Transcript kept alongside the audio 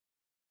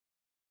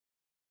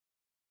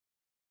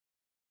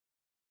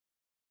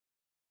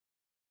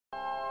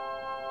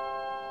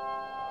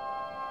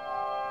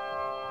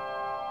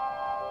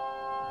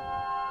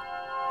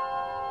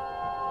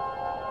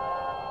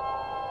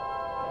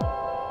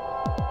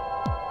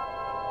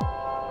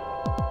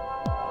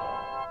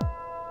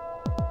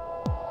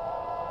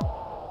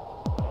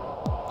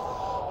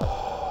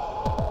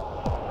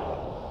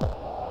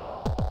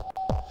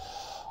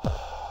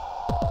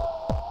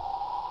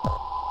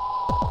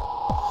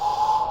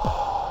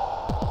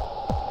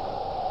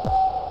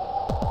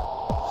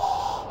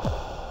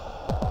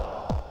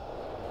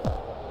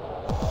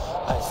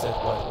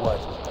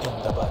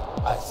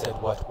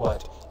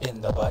what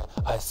in the butt?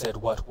 I said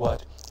what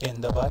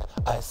in the butt?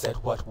 I said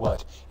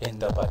what in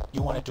the butt?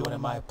 You wanna do it in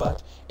my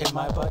butt? In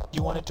my butt?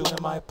 You wanna do it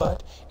in my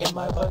butt? In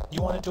my butt?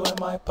 You wanna do it in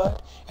my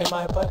butt? In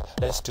my butt?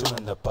 Let's do it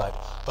in the butt.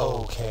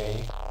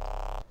 Okay.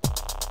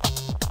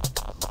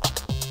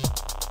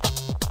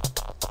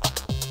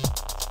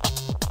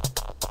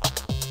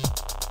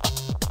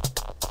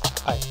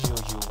 I feel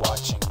you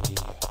watching me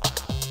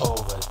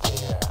over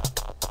there.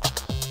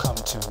 Come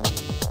to me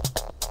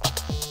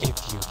if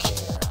you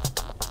care.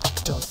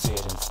 Don't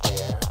sit and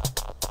stare.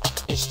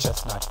 It's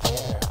just not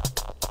fair.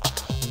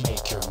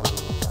 Make your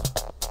move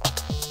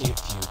if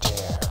you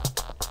dare.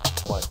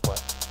 What?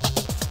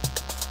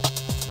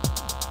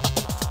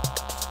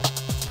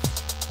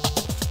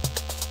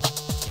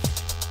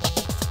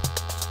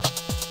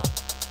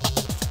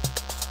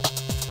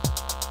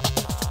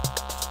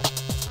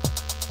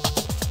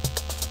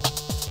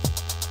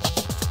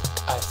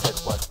 I said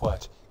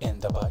what in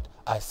the butt?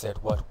 I said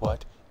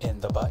what in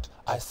the butt?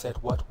 I said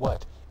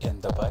what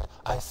in the butt?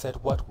 I said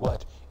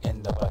what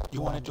in the butt?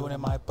 You wanna do it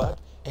in my butt?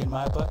 In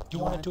my butt? You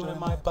wanna do it in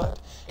my butt?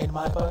 In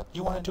my butt?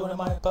 You wanna do it in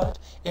my butt?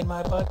 In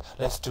my butt?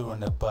 Let's do it in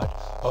the butt.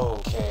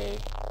 Okay,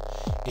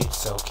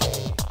 it's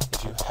okay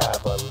if you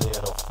have a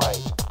little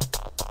fright.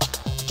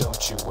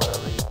 Don't you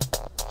worry,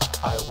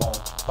 I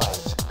won't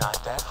bite.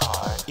 Not that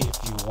hard. If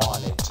you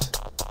want it,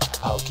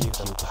 I'll give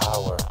you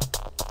power.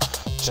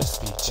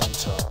 Just be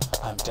gentle,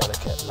 I'm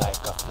delicate like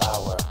a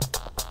flower.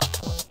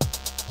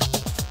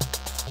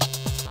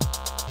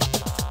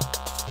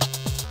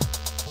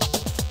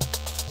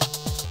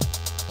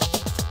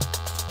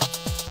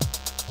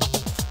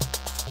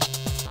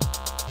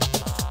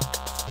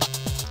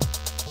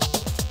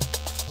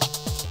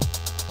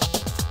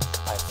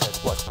 I said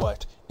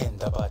what in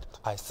the butt?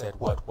 I said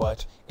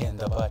what in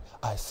the butt?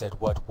 I said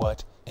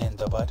what in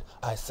the butt?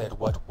 I said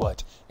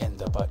what in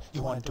the butt?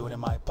 You wanna do it in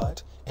my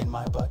butt? In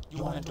my butt?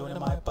 You wanna do it in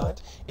my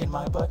butt? In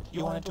my butt?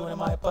 You wanna do it in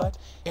my butt?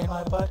 In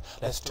my butt?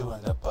 Let's do it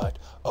in the butt.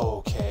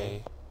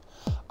 Okay,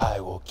 I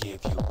will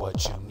give you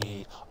what you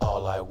need.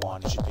 All I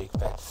want is your big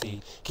fat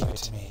seed. Give it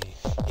to me,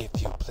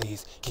 if you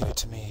please. Give it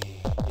to me,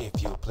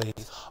 if you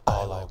please.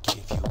 I'll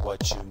give you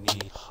what you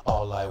need.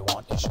 All I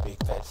want is your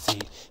big fat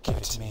seed. Give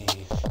it to me,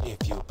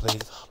 if you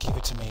please. Give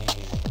it to me,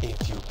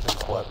 if you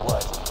please. What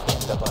in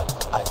the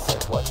butt? I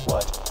said what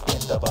in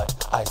the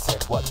butt? I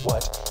said what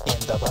in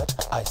the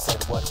butt? I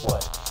said what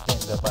in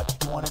the butt?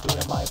 You wanna do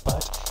it in my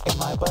butt? In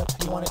my butt?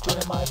 You wanna do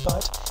it in my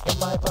butt? In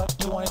my butt?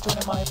 You wanna do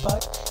it in my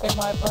butt? In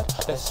my butt?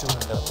 Let's do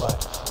it in the butt.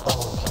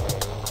 Okay.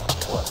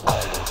 What I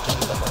will do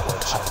the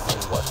butt. I say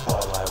what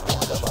all I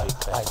want the butt.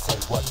 I say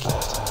what in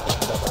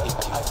the butt. If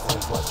you say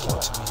what to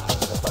me in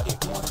the butt. If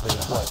you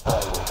please what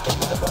I will do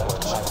the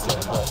butt. I say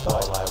what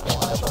all I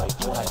want the butt.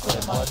 I say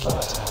my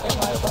butt. In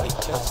my butt.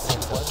 I say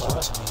what to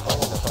me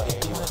in the butt.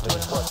 If you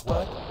please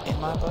what in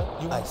my butt.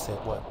 I said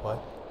what?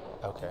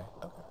 Okay.